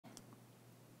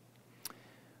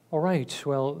All right,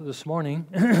 well, this morning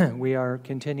we are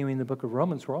continuing the book of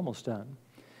Romans. We're almost done.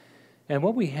 And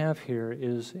what we have here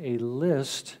is a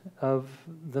list of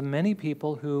the many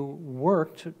people who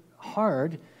worked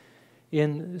hard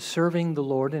in serving the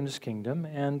Lord in His kingdom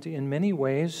and in many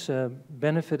ways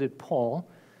benefited Paul,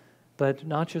 but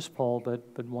not just Paul,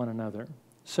 but one another.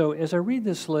 So as I read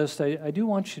this list, I do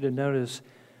want you to notice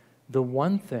the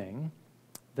one thing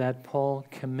that Paul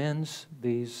commends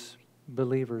these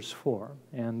believers for.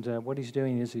 And what he's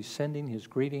doing is he's sending his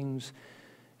greetings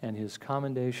and his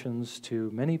commendations to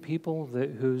many people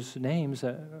whose names,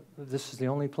 this is the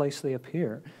only place they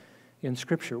appear in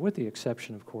Scripture, with the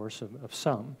exception, of course, of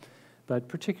some, but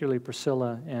particularly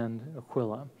Priscilla and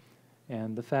Aquila.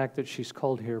 And the fact that she's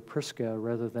called here Prisca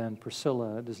rather than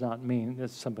Priscilla does not mean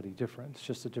it's somebody different. It's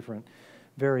just a different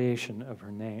variation of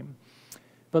her name.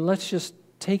 But let's just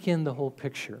take in the whole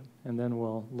picture, and then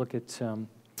we'll look at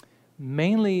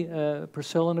mainly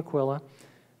Priscilla and Aquila,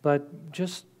 but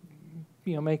just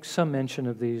make some mention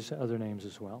of these other names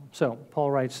as well. So Paul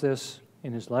writes this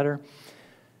in his letter: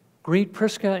 "Greet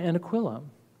Prisca and Aquila,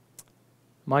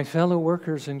 my fellow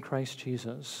workers in Christ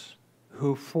Jesus,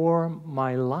 who for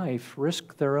my life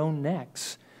risked their own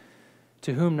necks,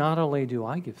 to whom not only do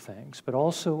I give thanks, but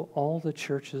also all the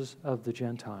churches of the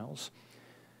Gentiles.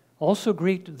 Also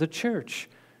greet the church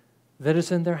that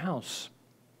is in their house.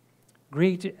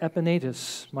 Greet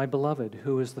Epaenetus, my beloved,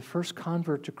 who is the first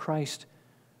convert to Christ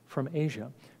from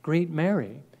Asia. Greet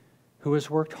Mary, who has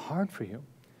worked hard for you.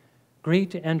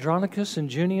 Greet Andronicus and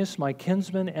Junius, my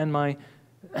kinsmen and my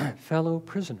fellow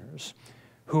prisoners,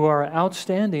 who are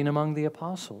outstanding among the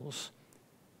apostles,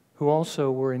 who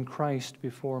also were in Christ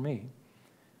before me.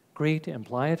 Greet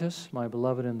Ampliatus, my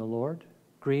beloved in the Lord.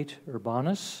 Greet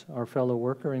Urbanus, our fellow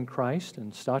worker in Christ,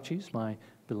 and Stachys, my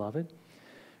beloved.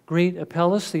 Greet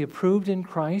Apelles, the approved in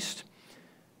Christ.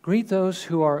 Greet those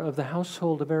who are of the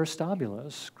household of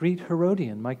Aristobulus. Greet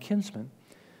Herodian, my kinsman.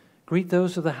 Greet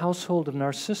those of the household of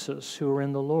Narcissus who are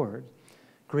in the Lord.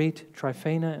 Greet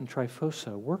Tryphena and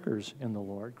Tryphosa, workers in the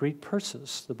Lord. Greet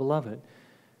Persis, the beloved,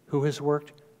 who has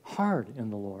worked hard in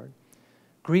the Lord.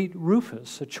 Greet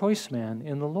Rufus, a choice man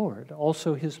in the Lord,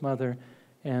 also his mother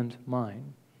and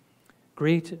mine.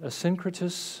 Greet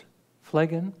Asyncritus,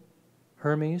 Phlegon,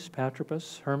 Hermes,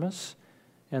 Patrobas, Hermas,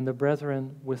 and the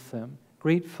brethren with them.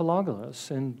 Greet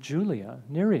Philologus and Julia,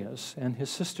 Nereus and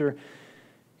his sister,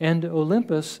 and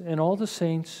Olympus and all the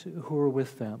saints who are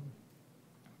with them.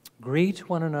 Greet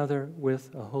one another with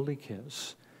a holy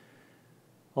kiss.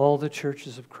 All the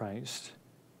churches of Christ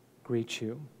greet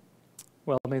you."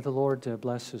 Well, may the Lord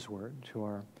bless His word to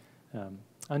our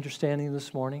understanding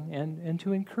this morning and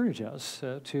to encourage us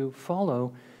to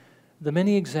follow the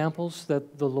many examples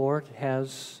that the Lord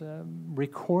has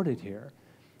recorded here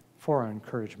for our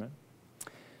encouragement.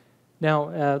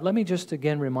 Now, let me just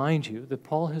again remind you that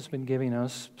Paul has been giving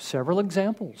us several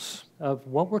examples of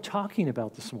what we're talking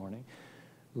about this morning.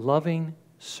 Loving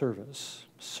service,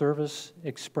 service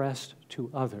expressed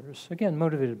to others, again,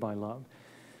 motivated by love.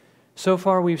 So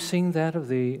far, we've seen that of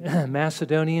the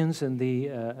Macedonians and the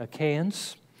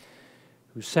Achaeans,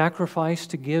 who sacrificed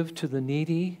to give to the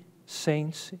needy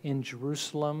saints in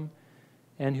Jerusalem,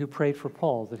 and who prayed for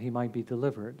Paul that he might be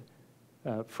delivered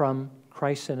from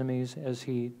Christ's enemies as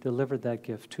he delivered that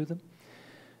gift to them.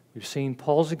 We've seen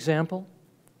Paul's example,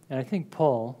 and I think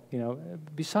Paul,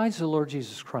 besides the Lord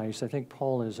Jesus Christ, I think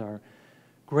Paul is our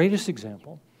greatest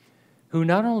example, who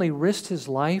not only risked his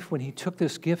life when he took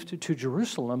this gift to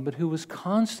Jerusalem, but who was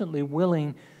constantly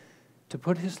willing to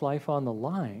put his life on the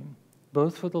line,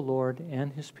 both for the Lord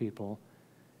and His people,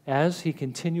 as he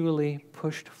continually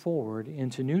pushed forward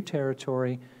into new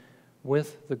territory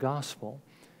with the gospel.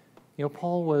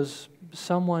 Paul was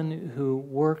someone who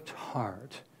worked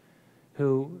hard,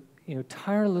 who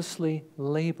tirelessly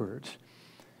labored,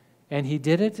 and he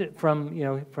did it from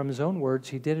his own words.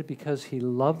 He did it because he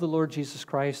loved the Lord Jesus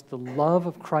Christ. The love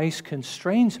of Christ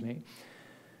constrains me.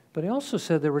 But he also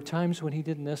said there were times when he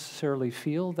didn't necessarily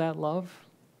feel that love,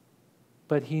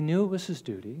 but he knew it was his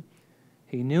duty.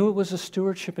 He knew it was a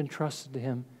stewardship entrusted to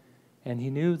him, and he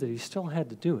knew that he still had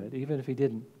to do it, even if he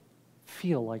didn't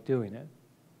feel like doing it,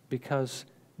 because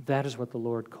that is what the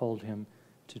Lord called him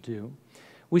to do.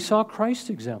 We saw Christ's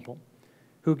example,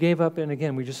 who gave up, and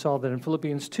again, we just saw that in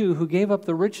Philippians 2, who gave up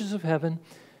the riches of heaven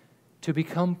to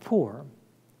become poor,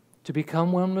 to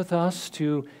become one with us,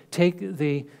 to take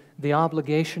the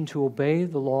obligation to obey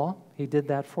the law. He did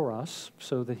that for us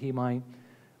so that He might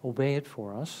obey it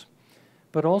for us,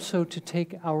 but also to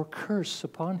take our curse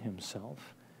upon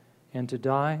Himself and to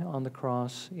die on the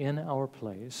cross in our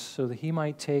place so that He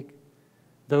might take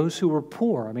those who were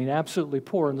poor, absolutely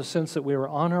poor in the sense that we were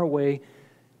on our way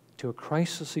to a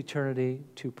Christless eternity,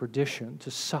 to perdition, to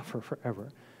suffer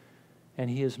forever. And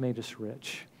he has made us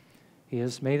rich. He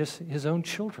has made us his own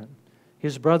children,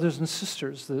 his brothers and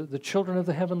sisters, the children of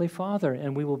the Heavenly Father,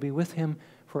 and we will be with him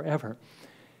forever.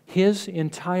 His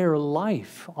entire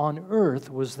life on earth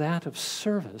was that of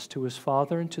service to his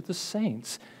Father and to the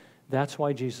saints. That's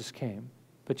why Jesus came.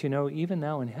 But you know, even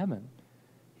now in heaven,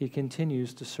 he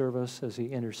continues to serve us as he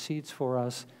intercedes for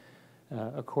us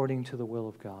according to the will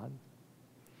of God.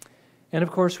 And of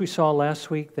course, we saw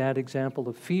last week that example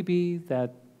of Phoebe,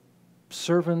 that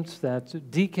servant,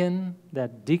 that deacon,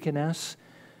 that deaconess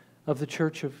of the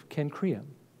church of Cenchrea,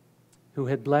 who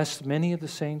had blessed many of the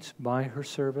saints by her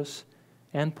service,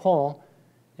 and Paul,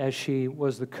 as she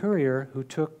was the courier who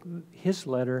took his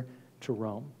letter to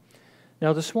Rome.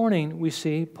 Now, this morning, we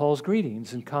see Paul's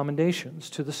greetings and commendations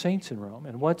to the saints in Rome.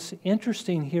 And what's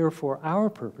interesting here for our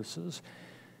purposes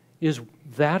is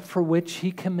that for which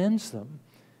he commends them,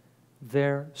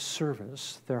 their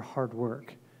service, their hard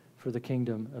work for the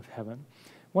kingdom of heaven.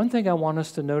 One thing I want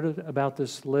us to note about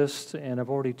this list, and I've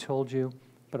already told you,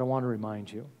 but I want to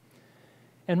remind you.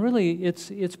 And really,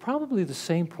 it's probably the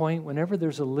same point whenever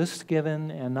there's a list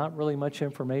given and not really much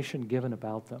information given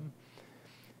about them.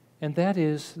 And that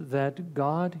is that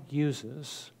God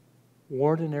uses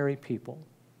ordinary people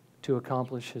to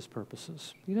accomplish his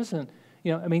purposes. He doesn't,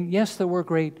 yes, there were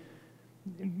great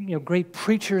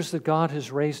preachers that God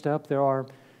has raised up. There are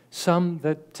some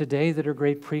that today that are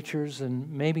great preachers,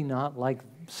 and maybe not like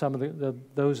some of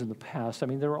those in the past. I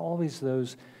mean, there are always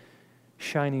those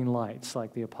shining lights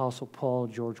like the Apostle Paul,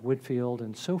 George Whitefield,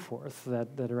 and so forth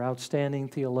that are outstanding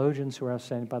theologians who are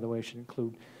outstanding. By the way, I should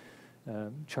include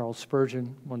Charles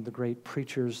Spurgeon, one of the great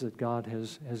preachers that God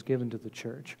has given to the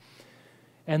church.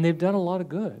 And they've done a lot of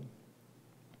good.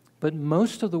 But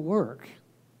most of the work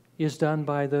is done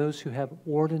by those who have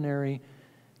ordinary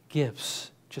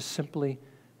gifts, just simply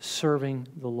serving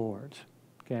the Lord.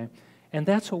 Okay? And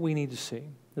that's what we need to see,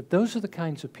 that those are the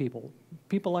kinds of people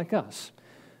like us,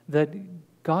 that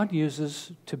God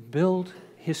uses to build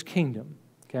his kingdom.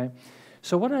 Okay?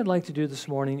 So what I'd like to do this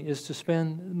morning is to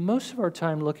spend most of our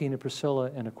time looking at Priscilla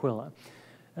and Aquila.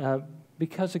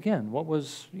 Because again,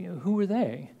 who were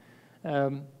they?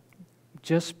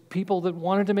 Just people that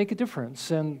wanted to make a difference,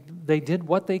 and they did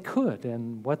what they could,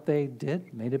 and what they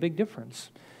did made a big difference.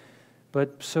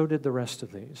 But so did the rest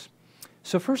of these.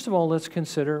 So first of all, let's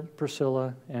consider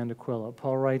Priscilla and Aquila.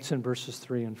 Paul writes in verses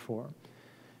 3 and 4,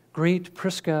 "Greet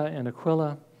Prisca and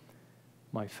Aquila,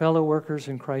 my fellow workers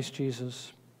in Christ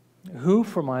Jesus, who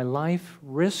for my life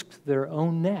risked their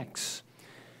own necks,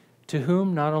 to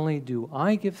whom not only do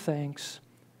I give thanks,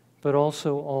 but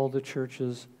also all the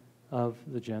churches of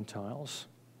the Gentiles."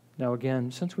 Now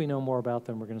again, since we know more about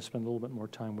them, we're going to spend a little bit more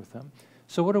time with them.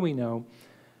 So what do we know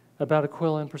about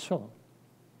Aquila and Priscilla?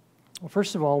 Well,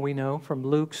 first of all, we know from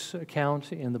Luke's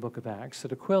account in the book of Acts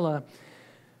that Aquila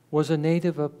was a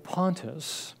native of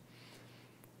Pontus.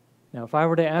 Now, if I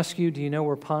were to ask you, do you know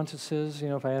where Pontus is?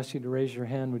 If I asked you to raise your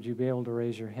hand, would you be able to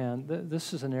raise your hand?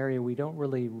 This is an area we don't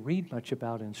really read much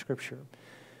about in Scripture.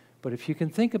 But if you can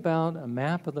think about a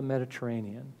map of the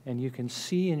Mediterranean, and you can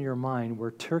see in your mind where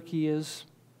Turkey is,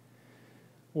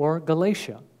 or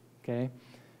Galatia, okay?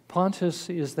 Pontus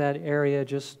is that area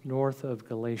just north of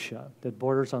Galatia that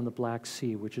borders on the Black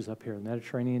Sea, which is up here. The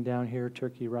Mediterranean down here,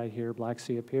 Turkey right here, Black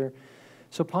Sea up here.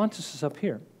 So Pontus is up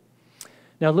here.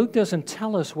 Now, Luke doesn't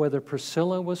tell us whether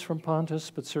Priscilla was from Pontus,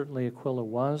 but certainly Aquila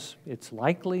was. It's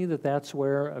likely that that's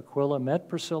where Aquila met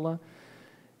Priscilla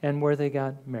and where they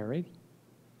got married.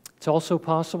 It's also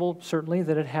possible, certainly,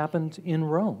 that it happened in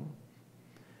Rome.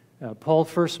 Paul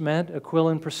first met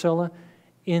Aquila and Priscilla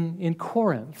in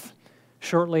Corinth,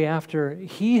 shortly after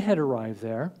he had arrived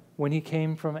there when he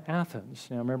came from Athens.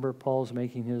 Now, remember, Paul's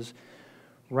making his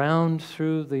round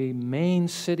through the main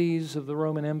cities of the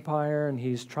Roman Empire, and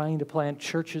he's trying to plant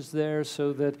churches there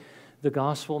so that the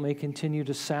gospel may continue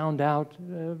to sound out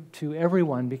to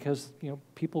everyone, because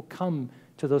people come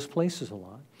to those places a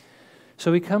lot.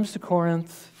 So he comes to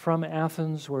Corinth from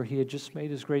Athens, where he had just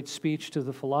made his great speech to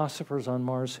the philosophers on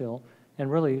Mars Hill, and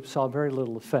really saw very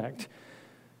little effect.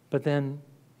 But then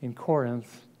in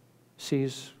Corinth,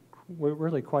 sees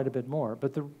really quite a bit more.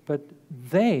 But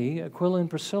they, Aquila and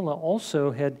Priscilla,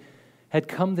 also had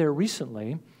come there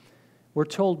recently, we're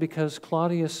told, because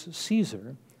Claudius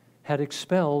Caesar had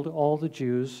expelled all the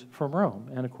Jews from Rome,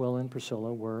 and Aquila and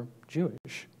Priscilla were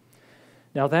Jewish.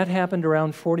 Now that happened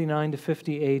around 49 to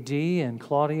 50 A.D., and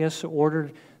Claudius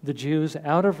ordered the Jews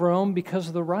out of Rome because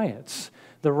of the riots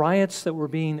that were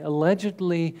being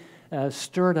allegedly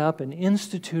stirred up and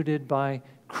instituted by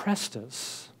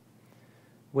Chrestus,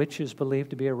 which is believed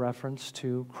to be a reference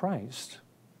to Christ.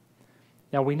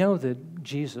 Now, we know that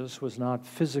Jesus was not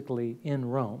physically in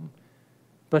Rome,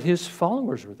 but his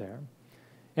followers were there.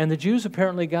 And the Jews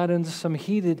apparently got into some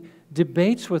heated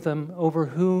debates with him over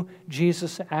who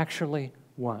Jesus actually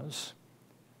was.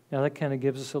 Now, that kind of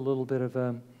gives us a little bit of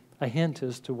a hint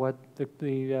as to what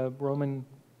the Roman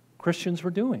Christians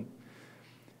were doing.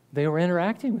 They were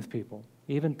interacting with people,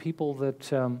 even people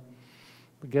that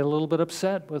would get a little bit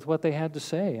upset with what they had to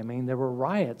say. I mean, there were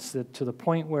riots that, to the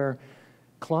point where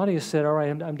Claudius said, all right,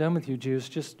 I'm done with you Jews.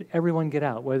 Just everyone get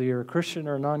out. Whether you're a Christian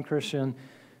or a non-Christian,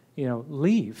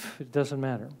 leave. It doesn't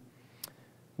matter.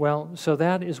 Well, so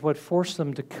that is what forced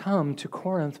them to come to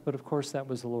Corinth, but of course that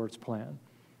was the Lord's plan,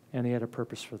 and he had a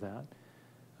purpose for that.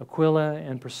 Aquila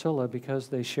and Priscilla, because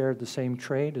they shared the same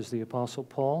trade as the Apostle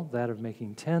Paul, that of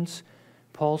making tents,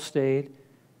 Paul stayed,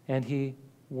 and he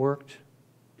worked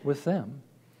with them.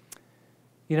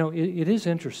 It is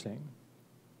interesting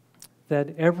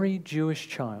that every Jewish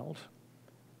child,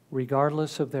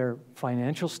 regardless of their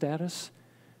financial status,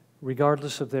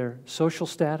 regardless of their social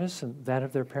status and that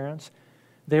of their parents,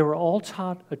 they were all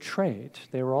taught a trade.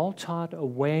 They were all taught a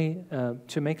way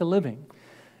to make a living.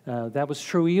 That was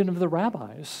true even of the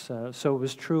rabbis, so it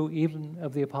was true even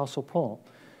of the Apostle Paul.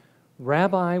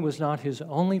 Rabbi was not his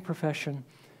only profession.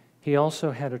 He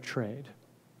also had a trade.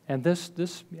 And this,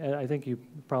 I think you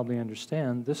probably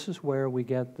understand, this is where we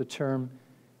get the term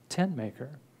tent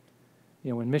maker.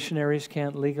 When missionaries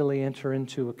can't legally enter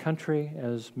into a country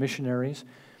as missionaries,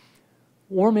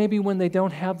 or maybe when they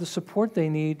don't have the support they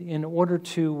need in order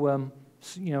to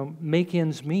make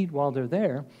ends meet while they're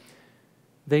there,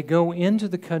 they go into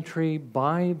the country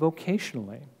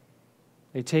bivocationally.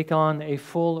 They take on a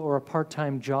full or a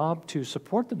part-time job to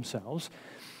support themselves,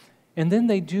 and then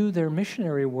they do their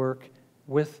missionary work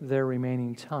with their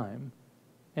remaining time.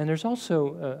 And there's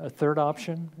also a third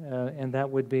option, and that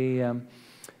would be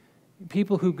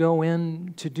people who go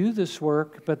in to do this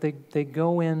work, but they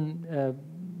go in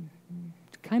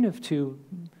kind of to,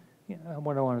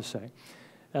 what do I want to say,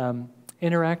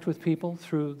 interact with people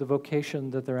through the vocation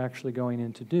that they're actually going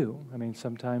in to do. I mean,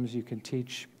 sometimes you can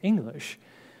teach English,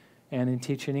 and in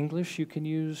teaching English, you can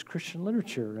use Christian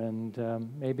literature and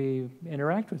maybe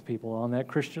interact with people on that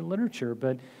Christian literature,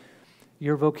 but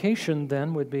your vocation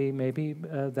then would be maybe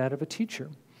that of a teacher.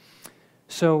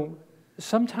 So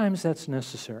sometimes that's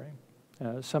necessary.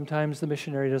 Sometimes the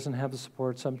missionary doesn't have the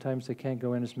support. Sometimes they can't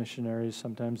go in as missionaries.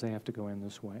 Sometimes they have to go in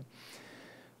this way.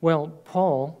 Well,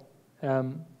 Paul,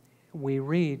 we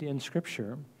read in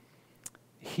Scripture,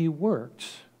 he worked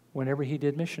whenever he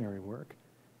did missionary work.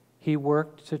 He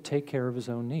worked to take care of his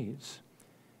own needs.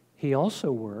 He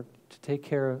also worked to take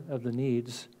care of the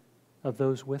needs of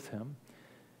those with him.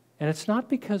 And it's not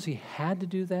because he had to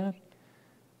do that,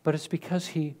 but it's because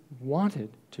he wanted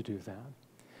to do that.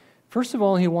 First of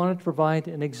all, he wanted to provide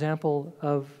an example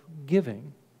of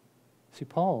giving. See,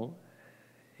 Paul,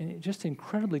 just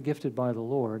incredibly gifted by the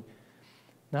Lord,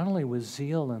 not only with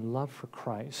zeal and love for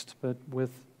Christ, but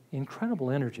with incredible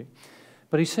energy.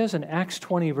 But he says in Acts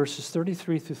 20, verses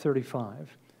 33 through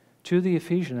 35, to the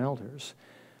Ephesian elders,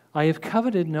 I have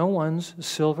coveted no one's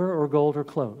silver or gold or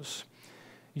clothes.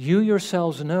 You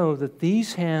yourselves know that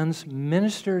these hands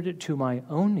ministered to my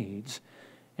own needs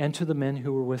and to the men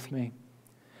who were with me.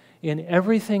 In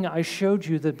everything I showed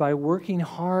you that by working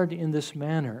hard in this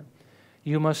manner,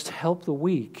 you must help the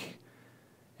weak.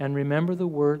 And remember the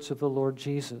words of the Lord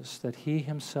Jesus, that he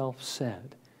himself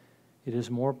said, it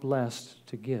is more blessed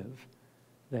to give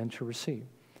than to receive.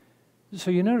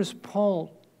 So you notice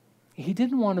Paul, he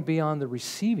didn't want to be on the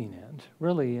receiving end,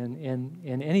 really, in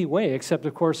any way, except,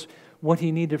 of course, what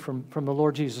he needed from the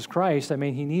Lord Jesus Christ. I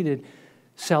mean, he needed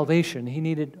salvation. He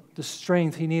needed the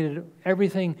strength. He needed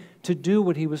everything to do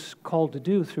what he was called to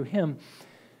do through him.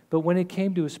 But when it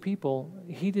came to his people,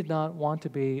 he did not want to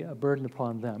be a burden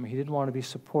upon them. He didn't want to be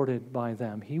supported by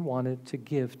them. He wanted to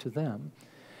give to them.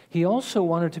 He also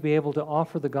wanted to be able to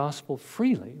offer the gospel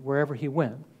freely wherever he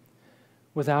went,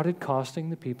 without it costing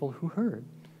the people who heard.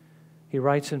 He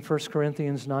writes in 1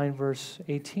 Corinthians 9, verse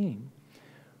 18,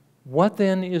 what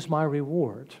then is my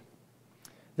reward?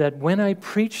 That when I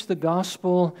preach the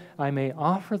gospel, I may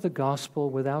offer the gospel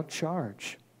without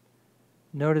charge.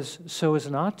 Notice, so as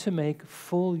not to make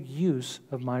full use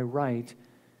of my right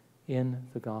in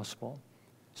the gospel.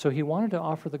 So he wanted to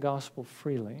offer the gospel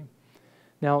freely.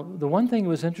 Now, the one thing that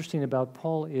was interesting about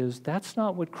Paul is that's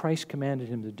not what Christ commanded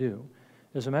him to do.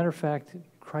 As a matter of fact,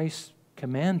 Christ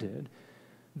commanded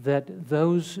that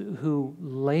those who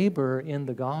labor in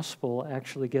the gospel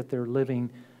actually get their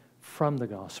living from the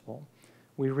gospel.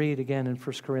 We read again in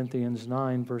 1 Corinthians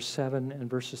 9, verse 7 and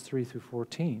verses 3 through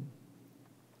 14.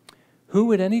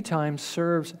 Who at any time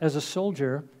serves as a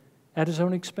soldier at his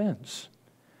own expense?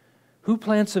 Who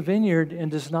plants a vineyard and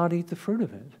does not eat the fruit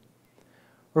of it?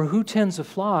 Or who tends a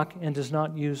flock and does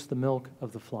not use the milk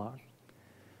of the flock?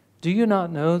 Do you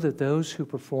not know that those who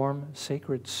perform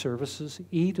sacred services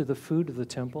eat of the food of the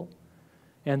temple,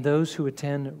 and those who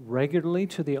attend regularly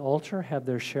to the altar have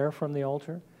their share from the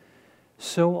altar?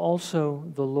 So also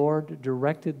the Lord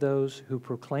directed those who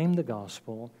proclaim the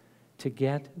gospel to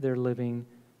get their living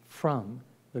from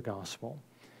the gospel.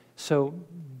 So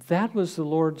that was the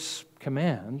Lord's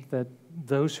command, that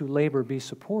those who labor be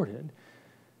supported.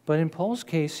 But in Paul's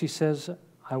case, he says,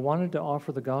 I wanted to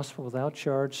offer the gospel without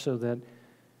charge so that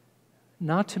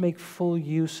not to make full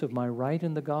use of my right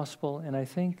in the gospel. And I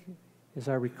think, as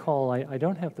I recall, I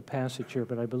don't have the passage here,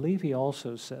 but I believe he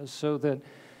also says, so that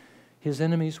his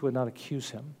enemies would not accuse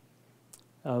him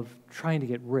of trying to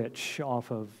get rich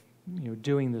off of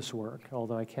doing this work,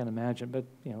 although I can't imagine, but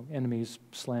enemies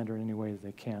slander in any way that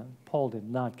they can. Paul did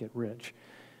not get rich.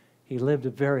 He lived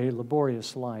a very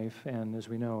laborious life, and as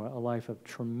we know, a life of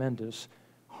tremendous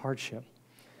hardship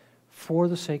for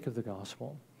the sake of the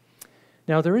gospel.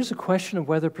 Now, there is a question of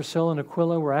whether Priscilla and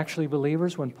Aquila were actually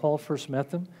believers when Paul first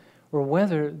met them, or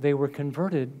whether they were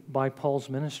converted by Paul's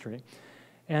ministry.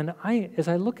 And as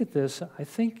I look at this, I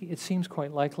think it seems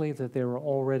quite likely that they were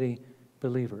already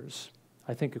believers.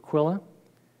 I think Aquila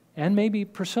and maybe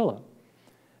Priscilla,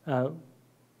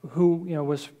 who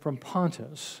was from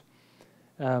Pontus,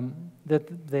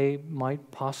 that they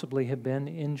might possibly have been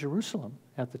in Jerusalem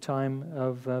at the time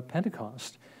of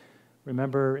Pentecost.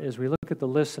 Remember, as we look at the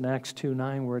list in Acts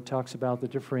 2:9, where it talks about the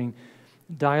differing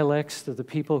dialects of the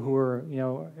people who were,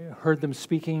 heard them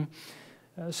speaking,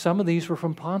 some of these were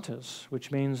from Pontus,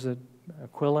 which means that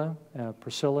Aquila,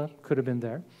 Priscilla could have been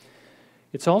there.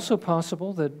 It's also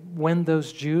possible that when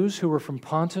those Jews who were from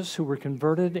Pontus, who were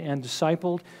converted and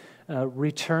discipled,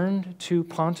 returned to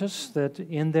Pontus, that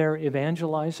in their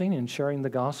evangelizing and sharing the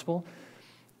gospel,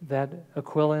 that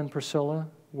Aquila and Priscilla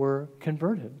were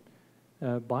converted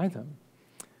by them.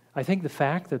 I think the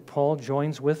fact that Paul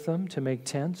joins with them to make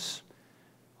tents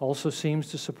also seems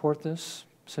to support this,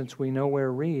 since we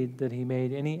nowhere read that he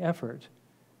made any effort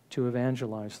to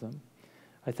evangelize them.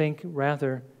 I think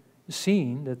rather,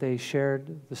 seeing that they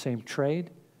shared the same trade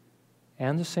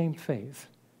and the same faith,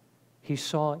 he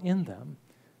saw in them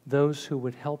those who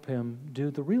would help him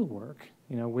do the real work,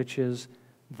 which is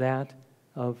that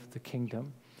of the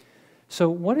kingdom. So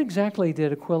what exactly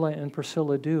did Aquila and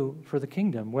Priscilla do for the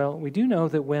kingdom? Well, we do know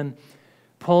that when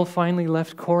Paul finally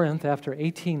left Corinth after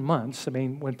 18 months,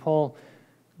 when Paul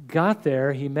got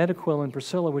there, he met Aquila and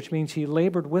Priscilla, which means he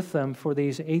labored with them for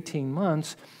these 18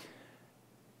 months.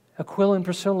 Aquila and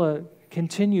Priscilla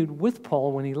continued with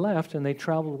Paul when he left, and they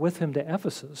traveled with him to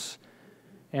Ephesus,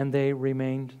 and they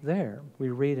remained there. We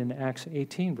read in Acts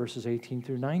 18, verses 18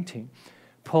 through 19.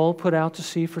 Paul put out to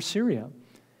sea for Syria,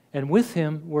 and with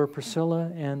him were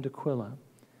Priscilla and Aquila.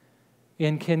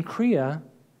 In Cenchrea,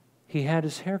 he had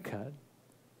his hair cut,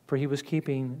 for he was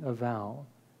keeping a vow.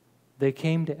 They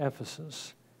came to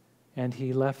Ephesus, and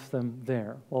he left them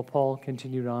there, while Paul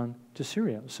continued on to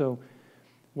Syria. So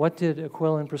what did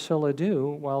Aquila and Priscilla do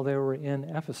while they were in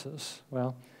Ephesus?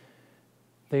 Well,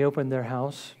 they opened their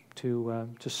house to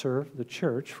serve the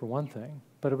church, for one thing.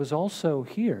 But it was also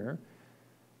here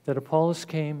that Apollos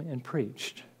came and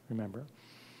preached, remember.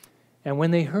 And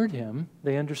when they heard him,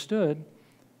 they understood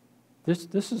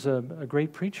this is a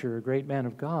great preacher, a great man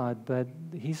of God, but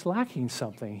he's lacking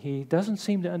something. He doesn't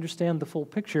seem to understand the full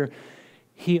picture.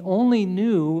 He only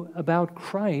knew about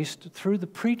Christ through the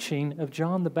preaching of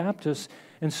John the Baptist.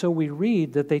 And so we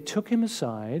read that they took him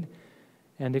aside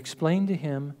and explained to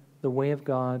him the way of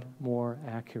God more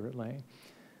accurately.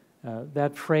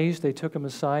 That phrase, they took him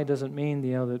aside, doesn't mean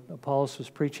that Apollos was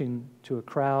preaching to a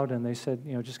crowd and they said,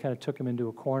 just kind of took him into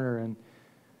a corner and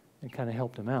kind of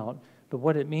helped him out. But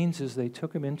what it means is they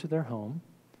took him into their home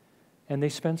and they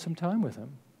spent some time with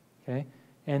him. Okay?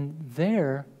 And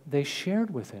there they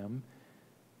shared with him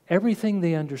everything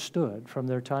they understood from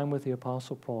their time with the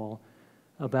Apostle Paul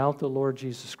about the Lord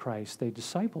Jesus Christ. They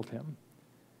discipled him.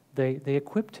 They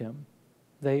equipped him.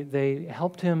 They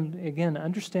helped him, again,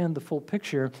 understand the full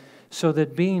picture so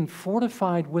that being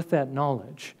fortified with that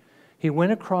knowledge, he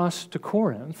went across to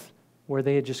Corinth, where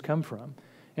they had just come from,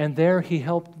 and there he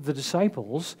helped the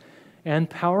disciples and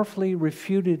powerfully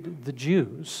refuted the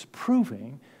Jews,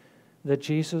 proving that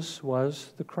Jesus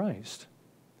was the Christ.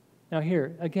 Now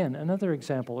here, again, another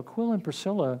example. Aquila and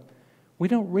Priscilla, we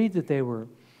don't read that they were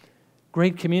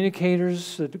great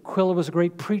communicators, that Aquila was a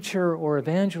great preacher or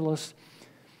evangelist,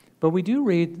 but we do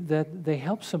read that they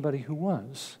helped somebody who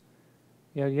was.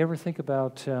 You ever think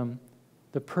about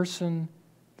the person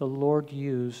the Lord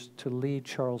used to lead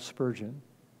Charles Spurgeon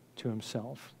to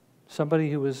himself.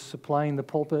 Somebody who was supplying the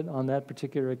pulpit on that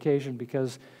particular occasion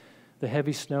because the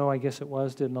heavy snow, I guess it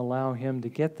was, didn't allow him to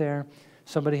get there.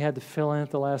 Somebody had to fill in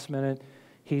at the last minute.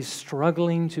 He's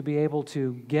struggling to be able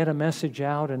to get a message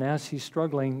out, and as he's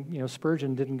struggling,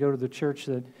 Spurgeon didn't go to the church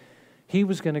that he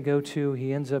was going to go to.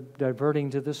 He ends up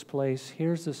diverting to this place.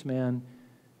 Here's this man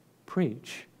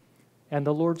preach, and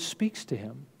the Lord speaks to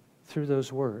him through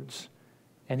those words,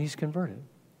 and he's converted.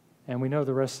 And we know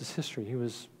the rest is history. He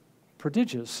was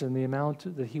prodigious in the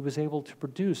amount that he was able to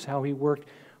produce, how he worked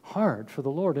hard for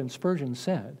the Lord. And Spurgeon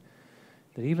said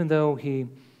that even though he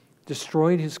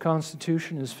destroyed his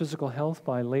constitution, his physical health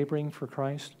by laboring for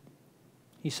Christ,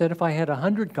 he said, if I had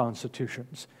 100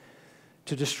 constitutions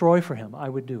to destroy for him, I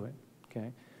would do it.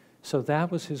 Okay, so that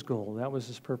was his goal. That was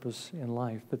his purpose in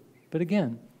life. But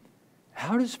again,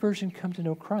 how did Spurgeon come to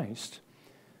know Christ?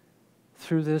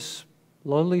 Through this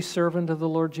lowly servant of the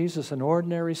Lord Jesus, an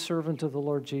ordinary servant of the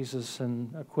Lord Jesus,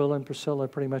 and Aquila and Priscilla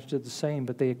pretty much did the same,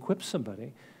 but they equipped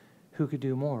somebody who could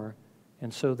do more,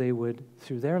 and so they would,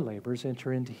 through their labors,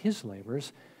 enter into his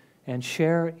labors and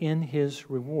share in his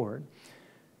reward.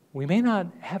 We may not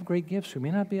have great gifts, we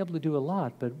may not be able to do a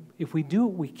lot, but if we do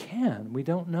what we can, we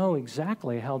don't know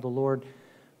exactly how the Lord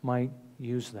might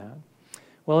use that.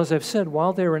 Well, as I've said,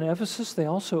 while they were in Ephesus, they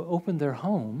also opened their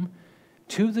home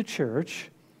to the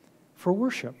church for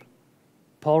worship.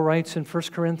 Paul writes in 1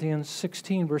 Corinthians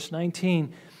 16, verse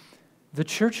 19, the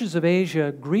churches of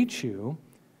Asia greet you.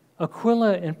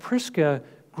 Aquila and Prisca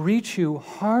greet you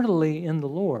heartily in the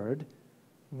Lord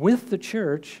with the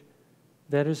church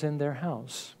that is in their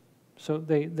house. So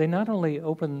they not only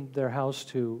opened their house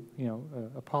to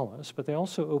Apollos, but they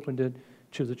also opened it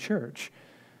to the church.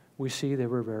 We see they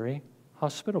were very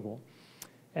hospitable.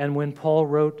 And when Paul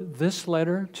wrote this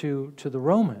letter to the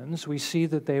Romans, we see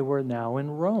that they were now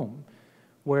in Rome,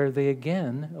 where they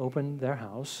again opened their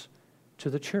house to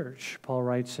the church. Paul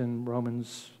writes in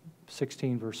Romans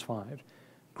 16, verse 5,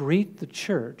 greet the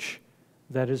church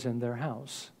that is in their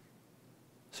house.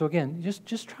 So again,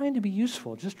 just trying to be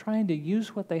useful, just trying to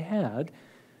use what they had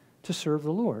to serve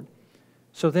the Lord.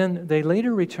 So then they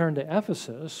later returned to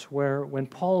Ephesus, where when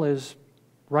Paul is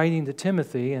writing to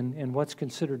Timothy in what's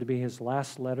considered to be his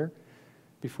last letter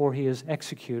before he is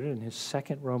executed in his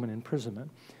second Roman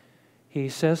imprisonment, he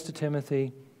says to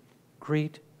Timothy,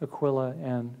 greet Aquila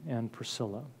and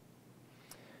Priscilla.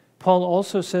 Paul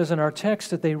also says in our text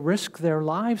that they risk their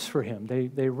lives for him.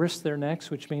 They risk their necks,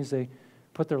 which means they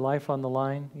put their life on the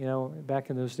line. Back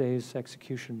in those days,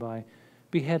 execution by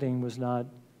beheading was not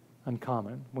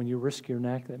uncommon. When you risk your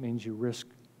neck, that means you risk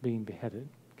being beheaded.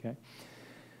 Okay.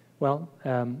 Well,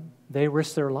 they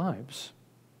risked their lives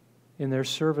in their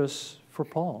service for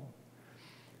Paul.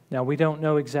 Now, we don't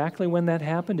know exactly when that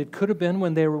happened. It could have been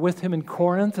when they were with him in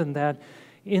Corinth and that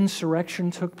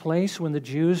insurrection took place when the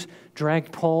Jews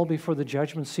dragged Paul before the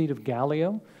judgment seat of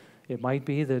Gallio. It might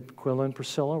be that Aquila and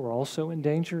Priscilla were also in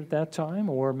danger at that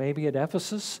time, or maybe at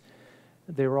Ephesus.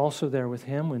 They were also there with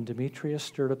him when Demetrius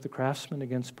stirred up the craftsmen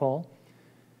against Paul,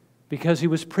 because he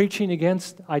was preaching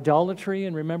against idolatry,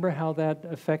 and remember how that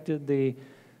affected the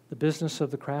business of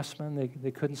the craftsmen.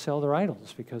 They couldn't sell their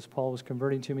idols because Paul was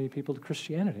converting too many people to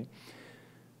Christianity.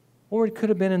 Or it could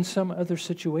have been in some other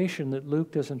situation that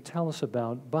Luke doesn't tell us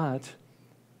about, but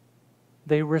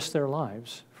they risked their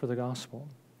lives for the gospel.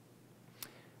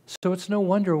 So it's no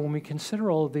wonder when we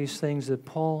consider all of these things that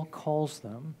Paul calls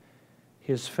them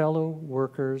his fellow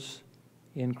workers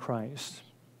in Christ,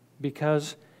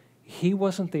 because he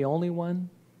wasn't the only one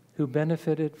who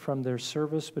benefited from their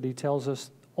service, but he tells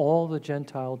us all the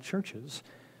Gentile churches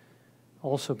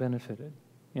also benefited.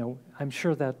 I'm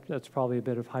sure that's probably a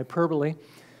bit of hyperbole.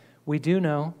 We do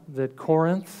know that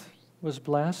Corinth was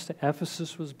blessed,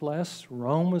 Ephesus was blessed,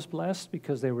 Rome was blessed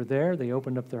because they were there. They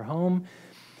opened up their home.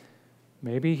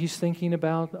 Maybe he's thinking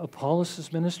about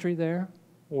Apollos' ministry there,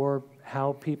 or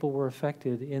how people were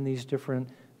affected in these different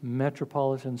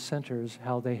metropolitan centers,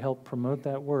 how they helped promote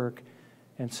that work,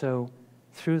 and so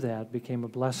through that became a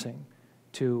blessing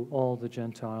to all the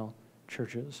Gentile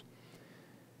churches.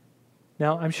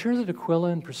 Now, I'm sure that Aquila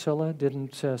and Priscilla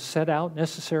didn't set out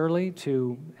necessarily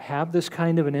to have this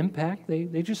kind of an impact.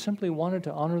 They just simply wanted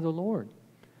to honor the Lord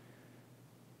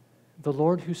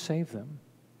who saved them,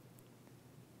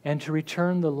 and to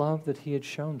return the love that he had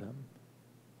shown them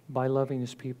by loving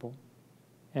his people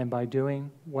and by doing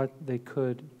what they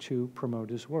could to promote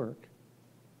his work.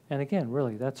 And again,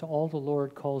 really, that's all the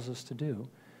Lord calls us to do,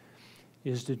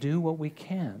 is to do what we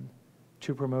can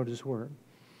to promote his work.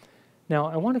 Now,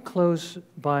 I want to close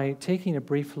by taking a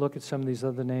brief look at some of these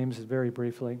other names very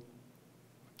briefly.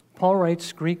 Paul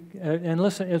writes Greek, and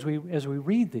listen, as we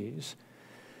read these,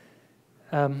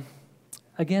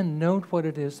 again, note what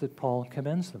it is that Paul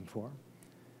commends them for.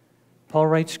 Paul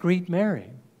writes, greet Mary,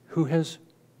 who has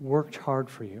worked hard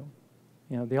for you.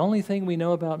 You know, the only thing we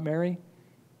know about Mary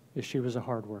is she was a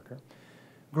hard worker.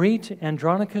 Greet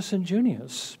Andronicus and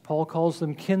Junius. Paul calls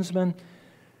them kinsmen,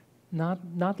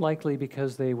 not likely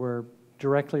because they were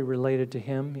directly related to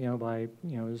him, by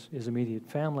his immediate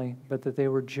family, but that they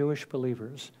were Jewish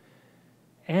believers.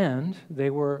 And they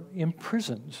were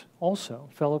imprisoned also,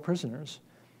 fellow prisoners,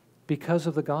 because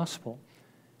of the gospel.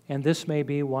 And this may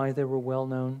be why they were well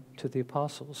known to the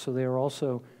apostles. So they are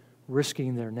also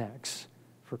risking their necks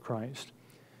for Christ.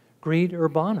 Greet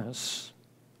Urbanus,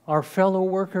 our fellow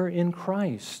worker in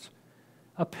Christ.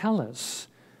 Apelles,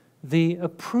 the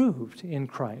approved in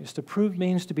Christ. Approved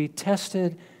means to be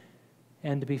tested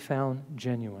and to be found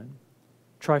genuine.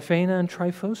 Tryphena and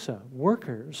Tryphosa,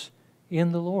 workers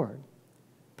in the Lord.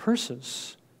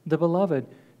 Persis, the beloved,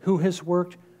 who has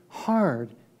worked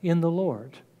hard in the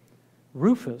Lord.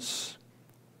 Rufus,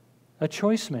 a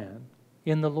choice man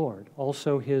in the Lord,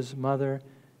 also his mother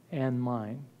and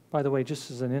mine. By the way,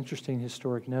 just as an interesting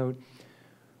historic note,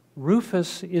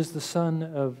 Rufus is the son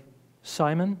of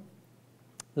Simon,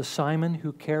 the Simon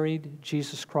who carried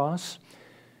Jesus' cross.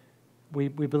 We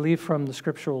believe from the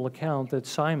scriptural account that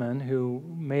Simon, who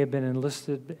may have been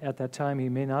enlisted at that time, he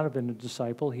may not have been a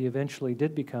disciple. He eventually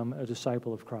did become a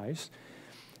disciple of Christ.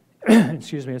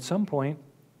 Excuse me, at some point,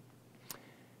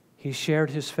 he shared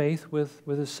his faith with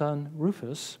his son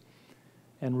Rufus,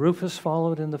 and Rufus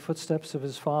followed in the footsteps of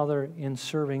his father in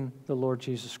serving the Lord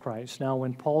Jesus Christ. Now,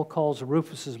 when Paul calls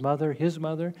Rufus' mother his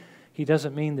mother, he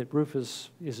doesn't mean that Rufus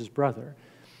is his brother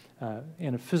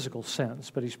in a physical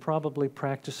sense, but he's probably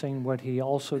practicing what he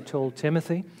also told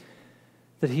Timothy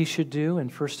that he should do in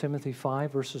 1 Timothy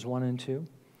 5, verses 1 and 2.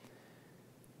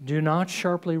 Do not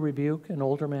sharply rebuke an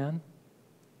older man,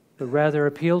 but rather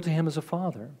appeal to him as a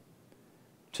father,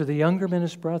 to the younger men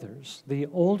as brothers, the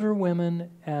older women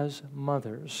as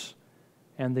mothers,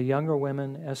 and the younger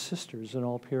women as sisters in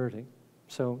all purity.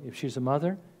 So if she's a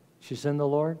mother, she's in the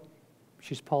Lord,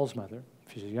 she's Paul's mother.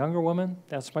 If she's a younger woman,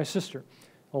 that's my sister.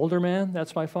 Older man,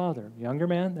 that's my father. Younger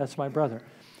man, that's my brother.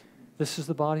 This is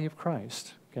the body of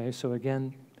Christ. Okay, so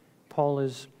again, Paul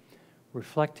is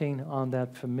reflecting on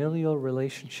that familial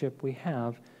relationship we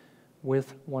have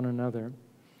with one another.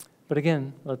 But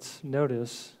again, let's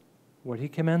notice what he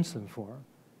commends them for,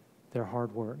 their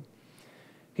hard work.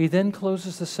 He then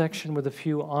closes the section with a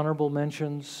few honorable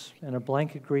mentions and a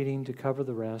blanket greeting to cover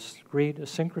the rest. Greet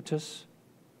Asyncritus,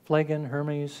 Phlegon,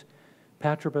 Hermes,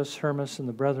 Patrobas, Hermas, and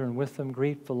the brethren with them.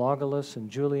 Greet Philologus and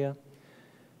Julia,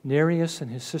 Nereus and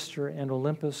his sister, and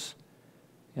Olympus,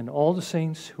 and all the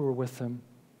saints who are with them.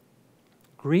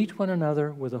 Greet one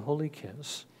another with a holy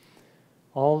kiss.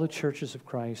 All the churches of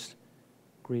Christ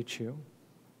greet you.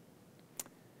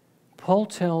 Paul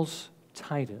tells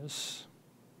Titus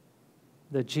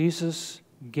that Jesus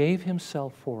gave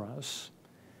himself for us,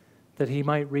 that he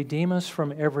might redeem us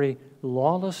from every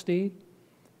lawless deed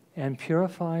and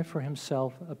purify for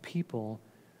himself a people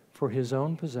for his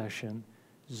own possession,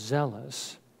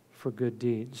 zealous for good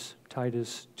deeds.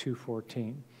 Titus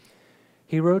 2:14.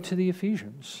 He wrote to the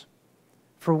Ephesians,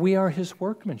 for we are his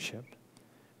workmanship,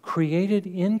 created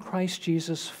in Christ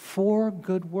Jesus for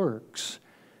good works,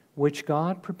 which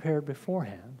God prepared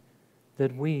beforehand,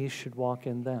 that we should walk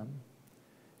in them.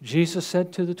 Jesus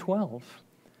said to the 12,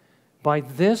 by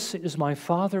this is my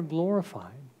Father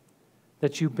glorified,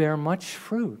 that you bear much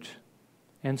fruit,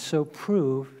 and so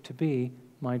prove to be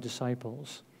my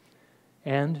disciples.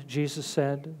 And Jesus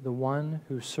said, the one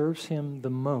who serves him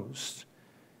the most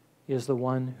is the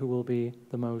one who will be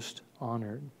the most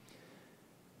honored.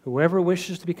 Whoever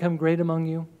wishes to become great among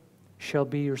you shall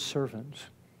be your servant,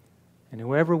 and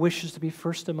whoever wishes to be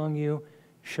first among you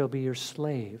shall be your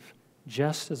slave,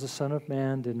 just as the Son of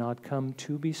Man did not come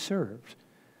to be served,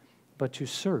 but to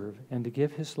serve and to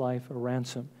give his life a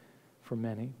ransom for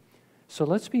many. So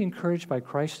let's be encouraged by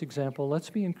Christ's example. Let's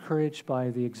be encouraged by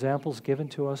the examples given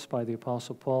to us by the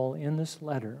Apostle Paul in this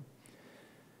letter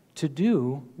to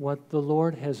do what the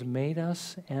Lord has made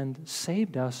us and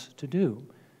saved us to do,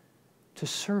 to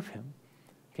serve him.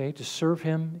 Okay, to serve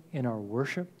him in our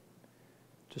worship,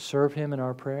 to serve him in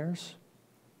our prayers,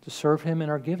 to serve him in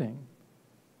our giving,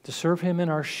 to serve him in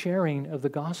our sharing of the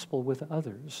gospel with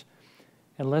others.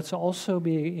 And let's also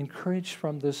be encouraged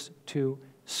from this to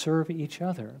serve each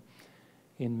other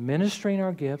in ministering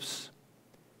our gifts,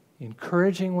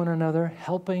 encouraging one another,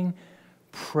 helping,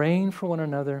 praying for one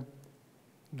another,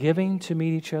 giving to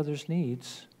meet each other's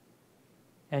needs,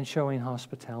 and showing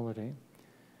hospitality.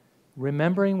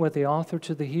 remembering what the author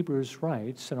to the Hebrews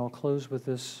writes, and I'll close with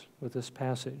this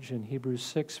passage in Hebrews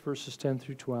 6, verses 10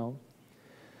 through 12.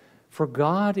 For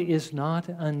God is not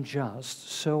unjust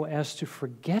so as to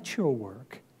forget your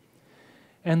work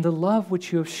and the love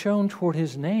which you have shown toward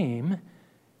his name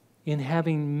in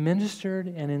having ministered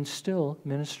and in still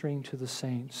ministering to the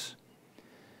saints.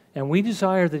 And we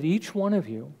desire that each one of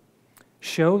you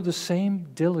show the same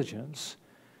diligence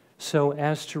so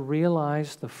as to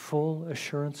realize the full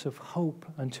assurance of hope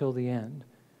until the end,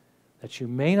 that you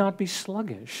may not be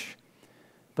sluggish,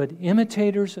 but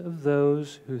imitators of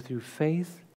those who through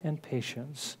faith and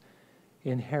patience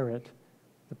inherit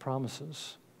the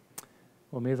promises.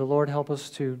 Well, may the Lord help us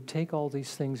to take all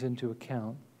these things into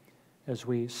account as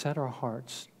we set our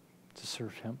hearts to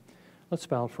serve him. Let's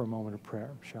bow for a moment of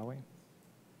prayer, shall we?